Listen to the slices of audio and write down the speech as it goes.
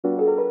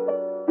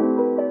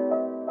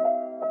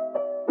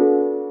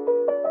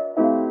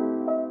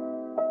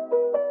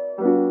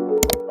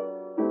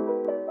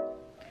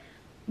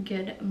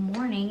Good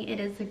morning.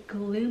 It is a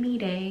gloomy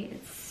day.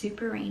 It's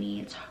super rainy.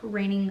 It's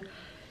raining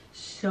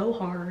so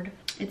hard.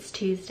 It's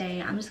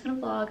Tuesday. I'm just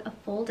gonna vlog a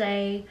full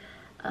day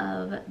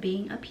of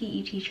being a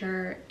PE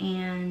teacher,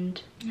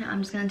 and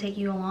I'm just gonna take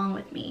you along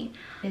with me.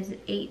 It is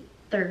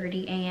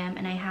 8:30 a.m.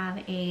 and I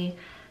have a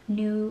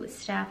new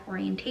staff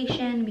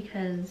orientation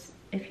because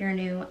if you're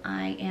new,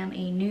 I am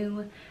a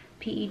new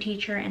PE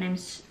teacher and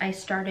I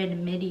started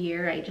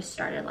mid-year. I just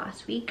started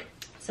last week.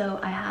 So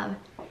I have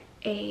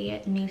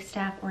a new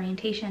staff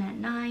orientation at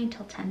 9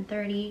 till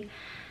 10:30,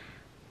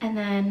 and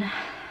then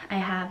I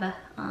have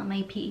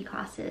my PE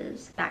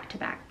classes back to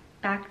back.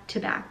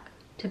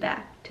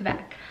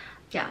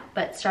 Yeah,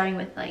 but starting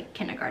with like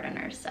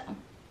kindergartners. So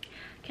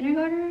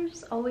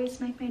kindergartners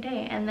always make my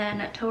day, and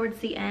then towards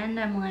the end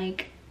I'm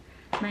like,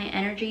 my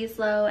energy is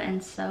low,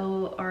 and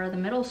so are the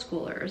middle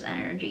schoolers'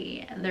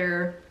 energy.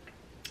 They're,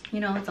 you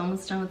know, it's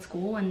almost done with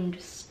school and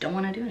just don't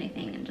want to do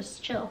anything and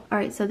just chill. All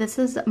right, so this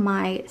is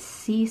my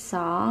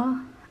seesaw.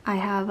 I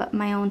have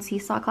my own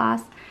seesaw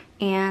class,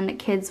 and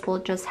kids will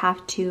just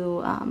have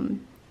to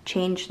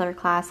change their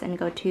class and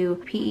go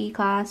to PE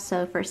class.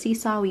 So for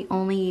seesaw, we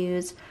only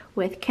use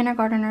with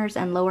kindergarteners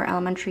and lower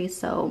elementary,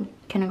 so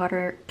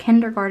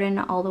kindergarten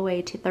all the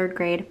way to 3rd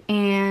grade.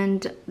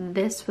 And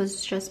this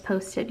was just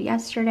posted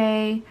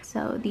yesterday.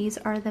 So these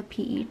are the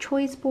PE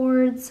choice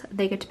boards.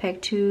 They get to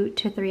pick 2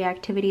 to 3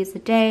 activities a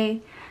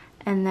day,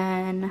 and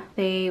then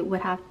they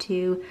would have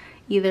to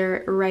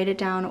either write it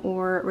down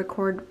or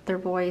record their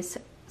voice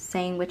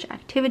saying which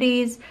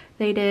activities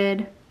they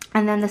did.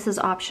 And then this is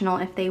optional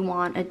if they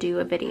want to do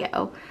a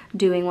video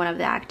doing one of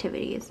the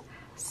activities.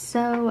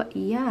 So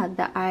yeah,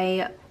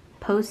 I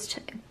post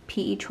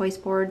PE choice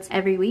boards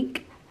every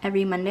week,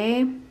 every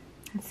Monday.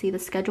 Let's see the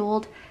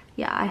scheduled.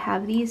 Yeah, I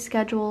have these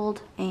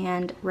scheduled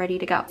and ready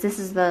to go. This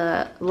is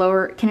the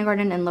lower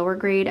kindergarten and lower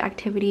grade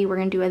activity. We're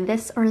gonna do a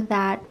this or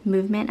that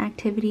movement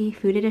activity,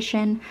 food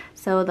edition.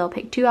 So they'll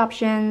pick 2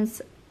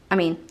 options. I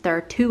mean, there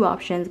are 2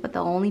 options, but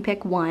they'll only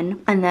pick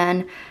 1. And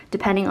then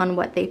depending on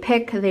what they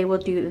pick, they will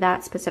do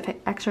that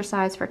specific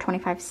exercise for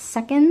 25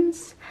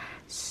 seconds.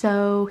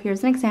 So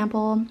here's an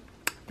example.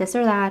 This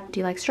or that. Do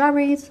you like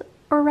strawberries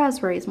or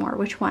raspberries more?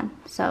 Which one?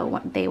 So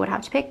what they would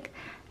have to pick,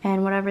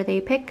 and whatever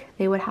they pick,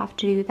 they would have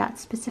to do that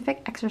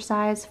specific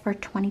exercise for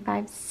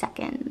 25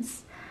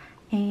 seconds.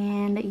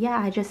 And yeah,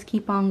 I just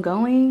keep on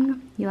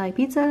going. You like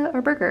pizza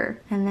or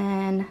burger? And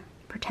then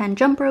pretend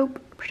jump rope,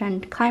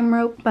 pretend climb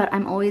rope, but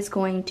I'm always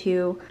going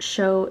to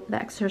show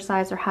the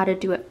exercise or how to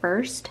do it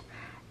first,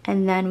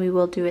 and then we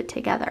will do it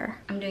together.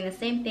 I'm doing the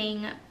same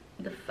thing,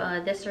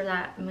 this or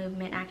that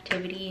movement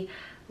activity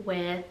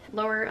with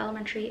lower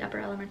elementary, upper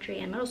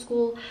elementary, and middle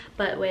school,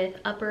 but with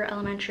upper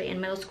elementary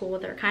and middle school,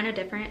 they're kind of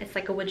different. It's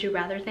like a would you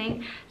rather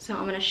thing, so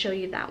I'm gonna show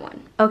you that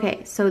one.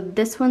 Okay, so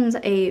this one's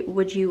a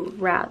would you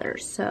rather.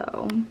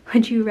 So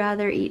would you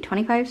rather eat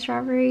 25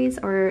 strawberries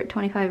or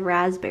 25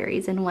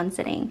 raspberries in one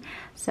sitting?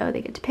 So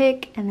they get to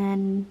pick and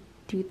then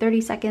do 30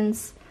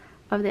 seconds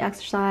of the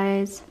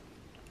exercise.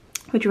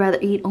 Would you rather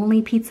eat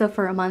only pizza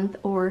for a month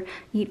or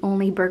eat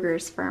only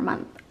burgers for a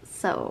month?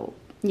 So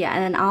yeah,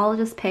 and then I'll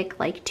just pick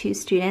like 2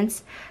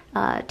 students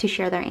to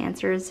share their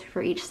answers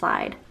for each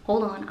slide.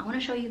 Hold on, I want to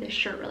show you this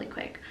shirt really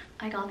quick.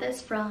 I got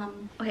this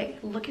from, okay,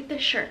 look at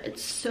this shirt.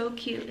 It's so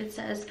cute. It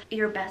says,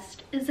 your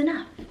best is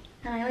enough.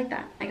 And I like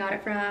that. I got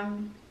it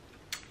from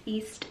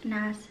East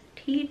Nass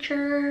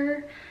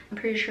Teacher. I'm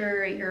pretty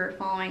sure you're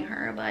following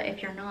her, but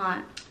if you're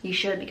not, you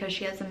should, because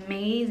she has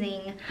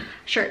amazing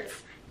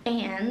shirts.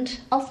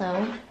 And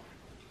also,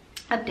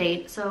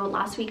 update, so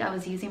last week I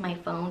was using my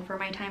phone for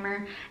my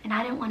timer, and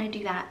I didn't want to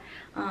do that.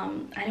 I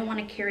didn't want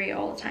to carry it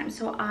all the time,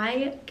 so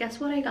guess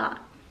what I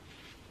got?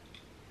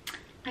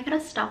 I got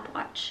a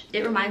stopwatch.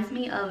 It reminds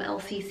me of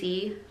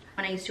LCC.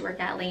 When I used to work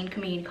at Lane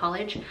Community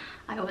College,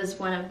 I was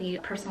one of the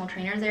personal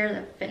trainers there,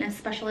 the fitness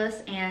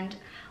specialist, and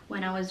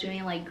when I was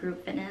doing like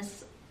group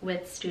fitness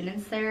with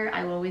students there,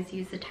 I would always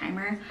use the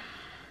timer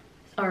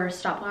or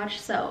stopwatch.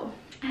 So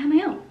I have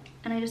my own,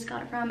 and I just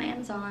got it from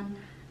Amazon.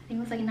 I think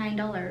it was like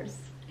 $9.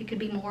 It could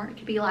be more, it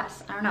could be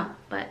less, I don't know,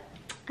 but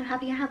I'm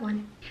happy I have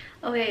one.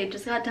 Okay,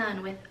 just got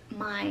done with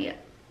my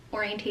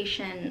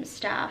orientation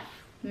staff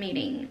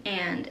meeting,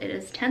 and it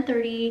is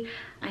 10:30.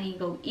 I need to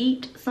go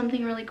eat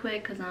something really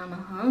quick because I'm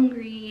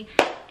hungry,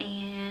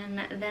 and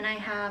then I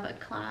have a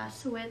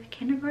class with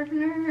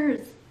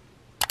kindergarteners.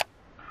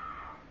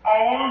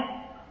 I like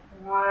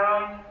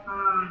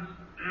raspberries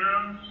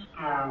and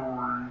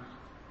strawberries,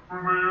 but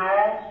I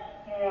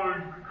also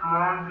like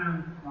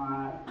dragon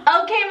fruit.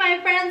 Okay, my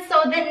friends,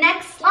 so the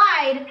next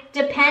slide,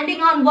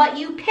 depending on what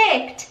you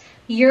picked,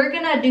 you're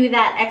gonna do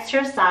that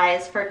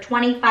exercise for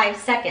 25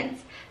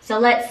 seconds. So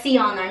let's see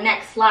on our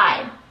next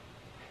slide.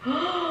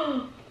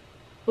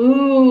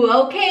 Ooh,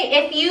 okay,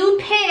 if you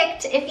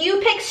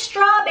picked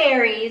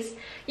strawberries,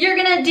 you're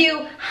gonna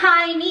do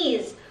high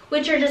knees,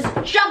 which are just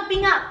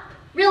jumping up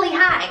really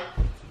high.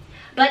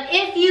 But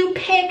if you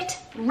picked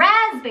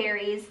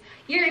raspberries,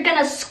 you're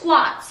gonna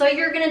squat. So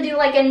you're gonna do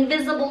like an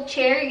invisible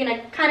chair. You're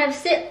gonna kind of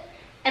sit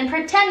and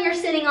pretend you're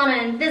sitting on an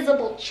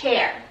invisible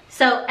chair.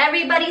 So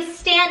everybody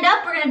stand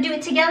up. We're gonna do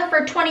it together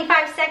for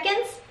 25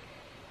 seconds.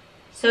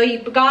 So you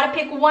gotta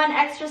pick one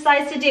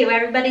exercise to do.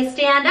 Everybody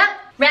stand up.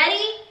 Ready?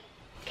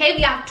 Okay,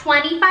 we have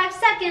 25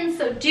 seconds,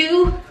 so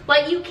do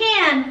what you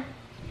can.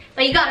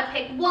 But you gotta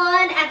pick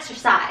one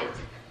exercise.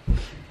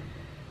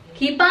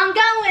 Keep on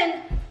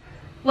going.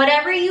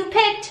 Whatever you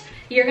picked,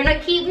 you're gonna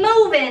keep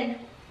moving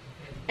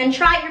and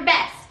try your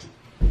best.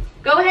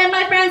 Go ahead,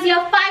 my friends, you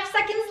have 5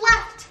 seconds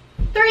left.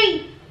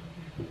 3,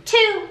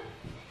 2,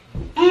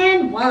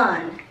 and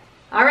 1.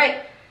 All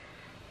right.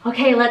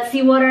 Okay, let's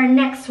see what our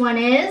next one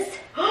is.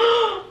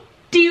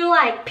 Do you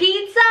like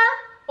pizza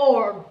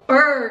or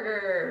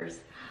burgers?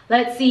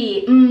 Let's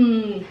see.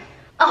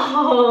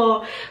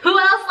 Oh, who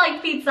else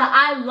likes pizza?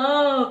 I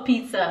love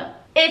pizza.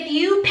 If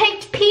you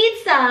picked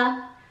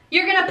pizza,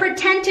 you're gonna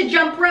pretend to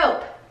jump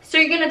rope. So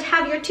you're gonna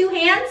have your 2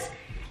 hands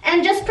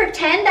and just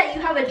pretend that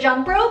you have a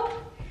jump rope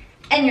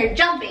and you're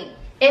jumping.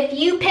 If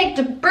you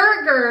picked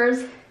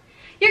burgers,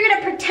 you're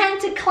gonna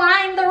pretend to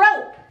climb the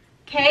rope.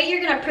 Okay,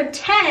 you're gonna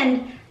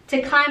pretend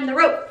to climb the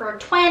rope for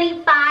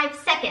 25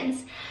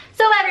 seconds.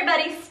 So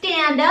everybody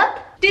stand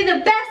up, do the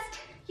best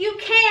you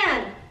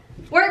can.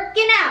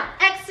 Working out,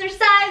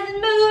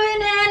 exercising,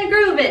 moving and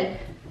grooving.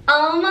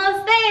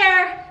 Almost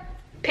there.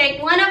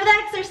 Pick one of the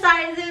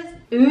exercises.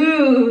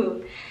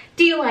 Ooh,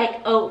 do you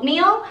like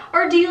oatmeal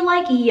or do you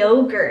like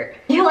yogurt?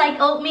 You like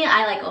oatmeal?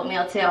 I like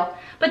oatmeal too,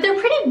 but they're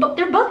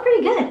both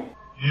pretty good.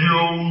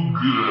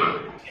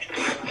 Yogurt.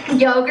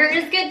 Yogurt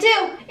is good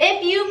too.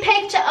 If you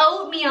picked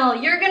oatmeal,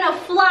 you're gonna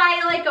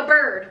fly like a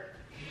bird.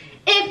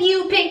 If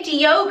you picked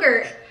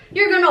yogurt,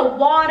 you're gonna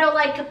waddle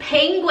like a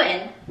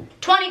penguin.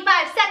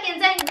 25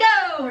 seconds and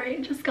go! I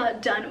just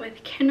got done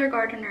with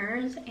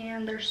kindergarteners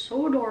and they're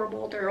so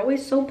adorable. They're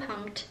always so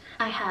pumped.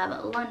 I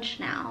have lunch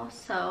now,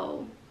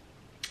 so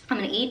I'm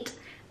gonna eat,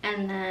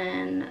 and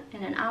then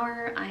in an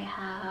hour I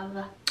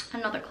have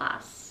another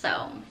class,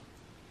 so.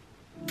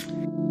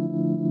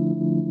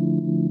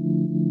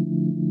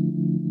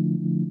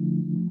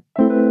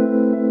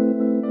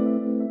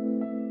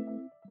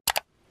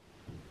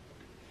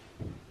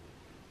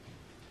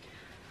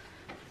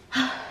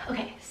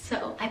 Okay,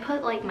 so I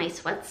put like my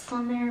sweats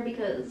on there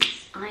because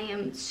I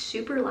am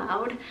super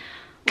loud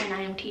when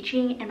I am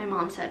teaching, and my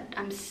mom said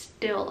I'm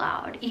still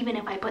loud even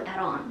if I put that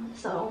on.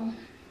 So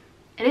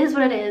it is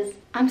what it is.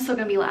 I'm still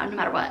gonna be loud no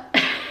matter what.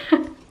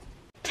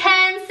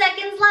 10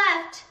 seconds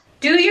left.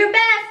 Do your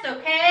best,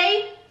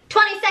 okay?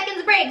 20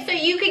 seconds break, so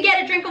you could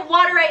get a drink of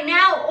water right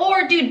now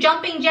or do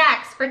jumping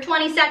jacks for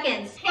 20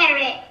 seconds.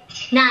 Carrot.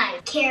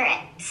 Nice.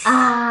 Carrots.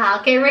 Ah,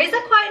 okay, raise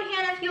a quiet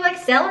hand if you like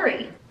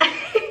celery.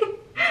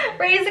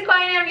 Raise a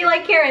quiet hand if you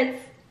like carrots.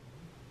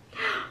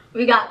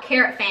 We got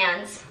carrot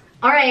fans.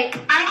 All right.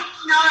 I'm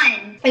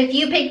none. If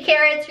you pick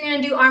carrots, you're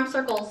gonna do arm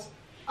circles.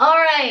 All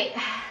right.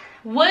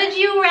 Would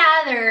you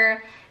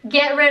rather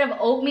get rid of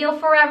oatmeal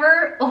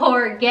forever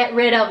or get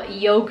rid of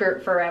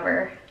yogurt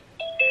forever?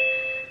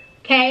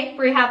 Okay,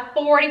 we have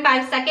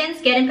 45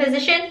 seconds. Get in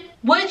position.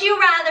 Would you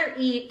rather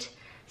eat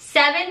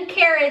 7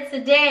 carrots a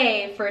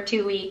day for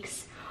 2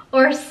 weeks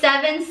or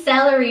 7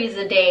 celeries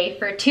a day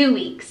for 2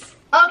 weeks?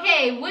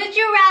 Okay, would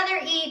you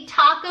rather eat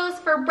tacos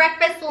for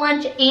breakfast,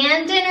 lunch,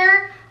 and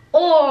dinner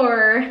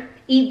or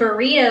eat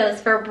burritos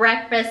for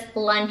breakfast,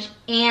 lunch,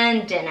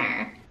 and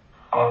dinner?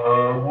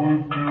 I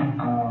would do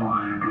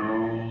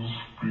burritos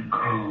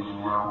because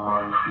they're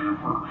my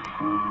favorite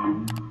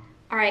food.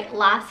 All right,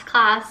 last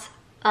class.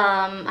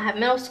 I have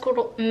middle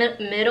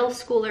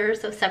schoolers,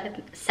 so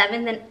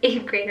 7th and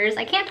 8th graders.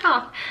 I can't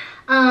talk.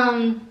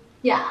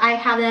 Yeah, I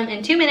have them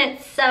in 2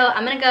 minutes, so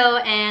I'm gonna go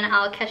and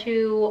I'll catch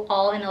you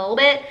all in a little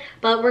bit.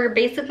 But we're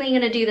basically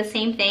gonna do the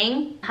same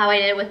thing, how I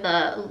did with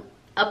the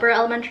upper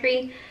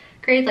elementary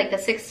grades, like the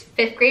 6th,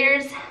 5th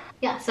graders.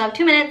 Yeah, so I have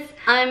 2 minutes.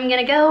 I'm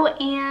gonna go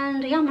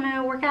and yeah, I'm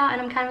gonna work out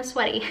and I'm kind of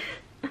sweaty.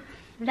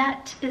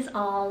 That is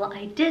all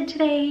I did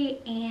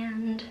today,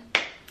 and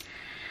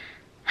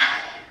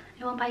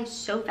it went by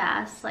so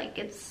fast. Like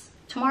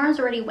tomorrow's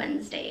already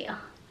Wednesday,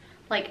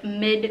 like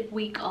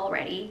midweek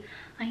already.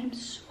 I am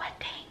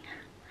sweating.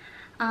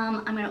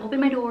 I'm gonna open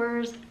my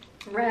doors,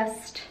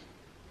 rest.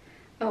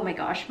 Oh my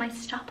gosh, my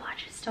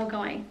stopwatch is still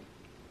going.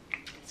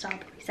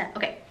 Stop, reset,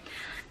 okay.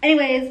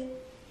 Anyways,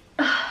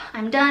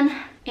 I'm done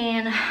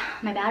and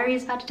my battery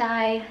is about to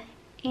die.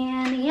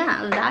 And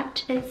yeah,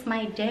 that is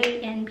my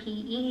day in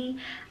PE.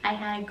 I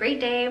had a great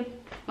day,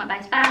 went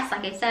by fast,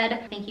 like I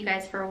said. Thank you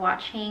guys for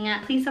watching.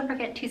 Please don't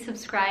forget to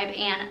subscribe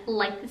and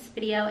like this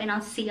video, and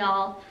I'll see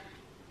y'all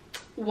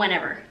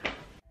whenever.